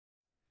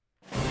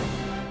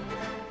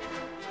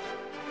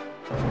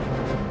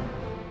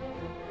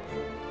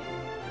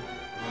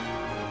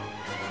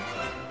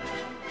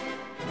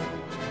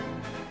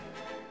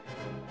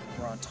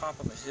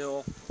top of a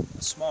hill,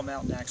 a small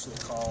mountain actually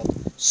called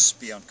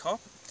Spion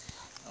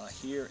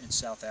here in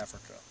South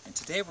Africa. And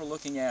today we're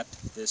looking at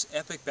this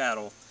epic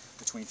battle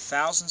between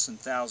thousands and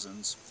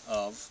thousands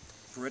of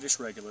British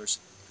regulars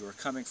who are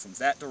coming from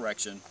that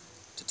direction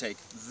to take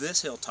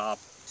this hilltop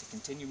to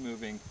continue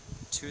moving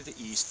to the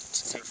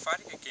east. They're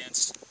fighting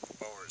against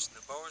Boers.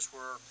 The Boers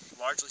were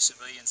largely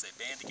civilians. They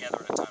band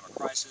together at a time of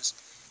crisis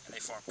and they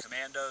form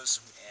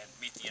commandos and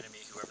meet the enemy,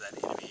 whoever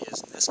that enemy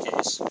is. In this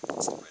case,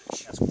 it's the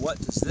British. What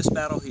does this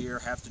battle here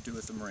have to do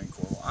with the Marine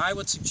Corps? Well, I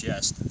would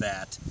suggest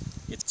that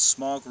it's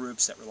small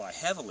groups that rely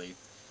heavily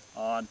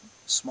on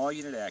small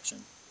unit action,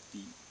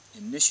 the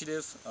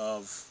initiative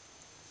of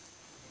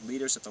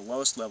leaders at the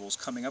lowest levels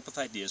coming up with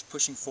ideas,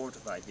 pushing forward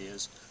with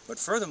ideas, but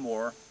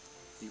furthermore,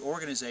 the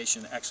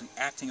organization actually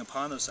acting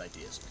upon those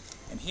ideas.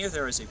 And here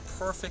there is a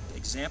perfect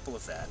example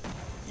of that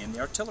in the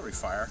artillery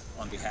fire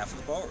on behalf of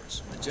the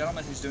Boers. The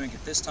gentleman who's doing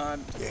it this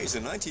time... Yeah, he's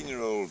a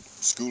 19-year-old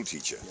school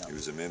teacher. Yeah. He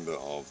was a member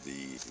of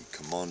the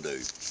commando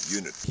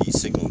unit. He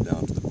signaled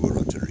down to the Boer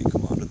artillery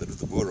commander that if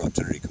the Boer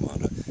artillery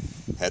commander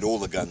had all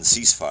the guns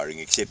cease firing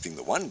excepting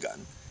the one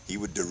gun, he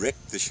would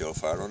direct the shell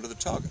fire onto the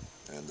target.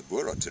 And the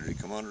Boer artillery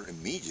commander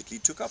immediately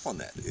took up on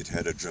that. It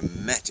had a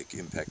dramatic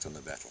impact on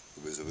the battle.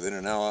 It was within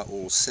an hour,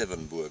 all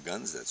 7 Boer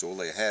guns, that's all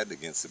they had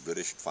against the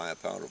British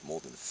firepower of more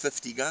than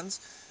 50 guns.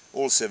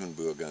 All 7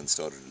 Boer guns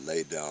started to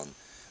lay down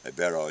a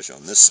barrage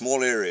on this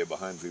small area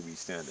behind where we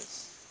stand in,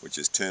 which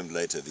is termed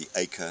later the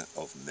Acre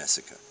of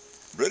Massacre.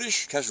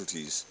 British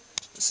casualties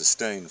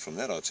sustained from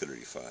that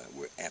artillery fire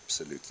were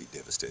absolutely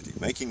devastating,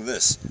 making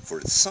this, for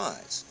its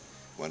size,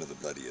 one of the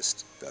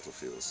bloodiest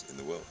battlefields in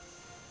the world.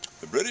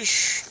 The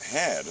British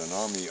had an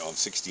army of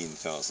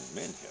 16,000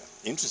 men here.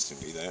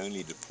 Interestingly, they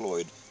only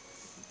deployed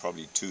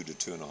probably 2,000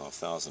 to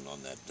 2,500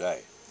 on that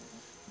day.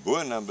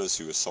 Boer numbers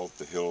who assault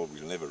the hill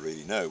we'll never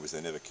really know because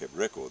they never kept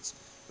records,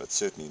 but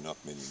certainly not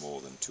many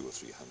more than 200 or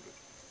 300.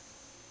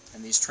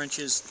 And these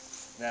trenches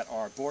that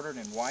are bordered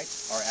in white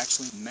are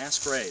actually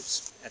mass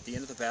graves. At the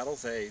end of the battle,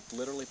 they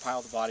literally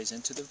pile the bodies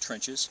into the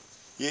trenches.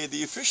 Yeah,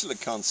 the official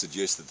account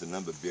suggests that the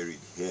number buried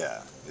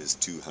here is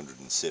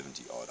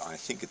 270 odd. I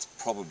think it's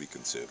probably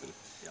conservative.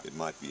 Yeah. It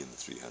might be in the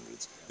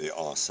 300s. There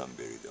are some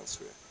buried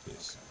elsewhere,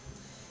 yes.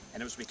 Okay.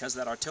 And it was because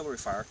of that artillery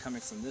fire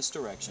coming from this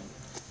direction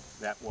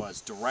that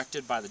was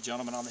directed by the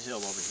gentleman on the hill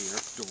over here,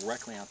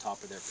 directly on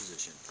top of their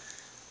position.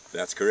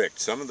 That's correct.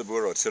 Some of the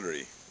Boer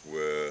artillery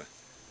were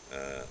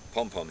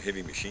pom-pom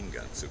heavy machine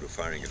guns that were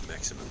firing at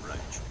maximum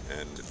range.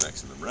 And at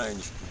maximum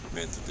range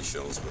meant that the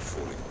shells were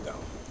falling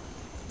down.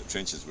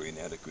 Trenches were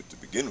inadequate to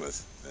begin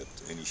with, but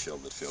any shell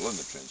that fell in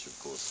the trench, of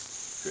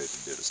course, created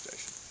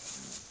devastation.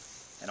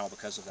 And all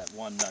because of that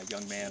one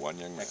young man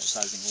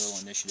exercising a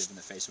little initiative in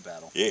the face of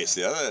battle. Yes,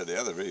 the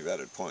other very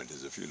valid point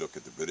is if you look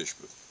at the British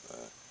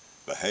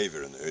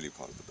behavior in the early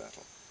part of the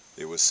battle,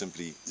 there was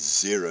simply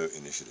zero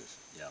initiative.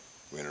 Yeah.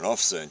 When an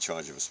officer in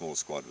charge of a small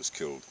squad was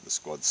killed, the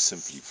squad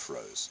simply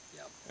froze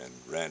and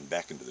ran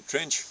back into the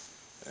trench,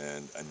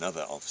 and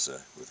another officer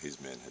with his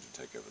men had to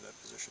take over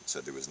that position. So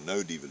there was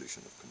no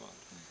devolution of command.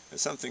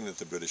 It's something that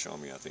the British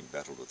Army, I think,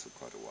 battled with for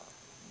quite a while.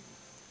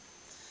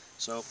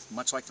 So,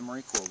 much like the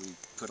Marine Corps, we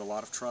put a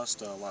lot of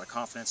trust, a lot of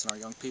confidence in our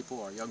young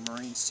people, our young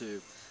Marines,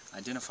 to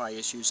identify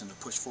issues and to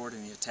push forward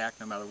in the attack,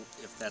 no matter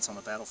if that's on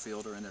the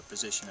battlefield or in their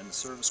position in the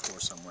service corps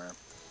somewhere.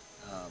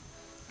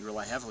 We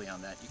rely heavily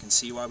on that. You can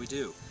see why we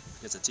do,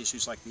 because it's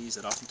issues like these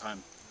that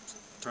oftentimes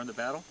turn the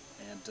battle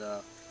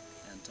and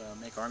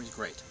make armies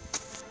great.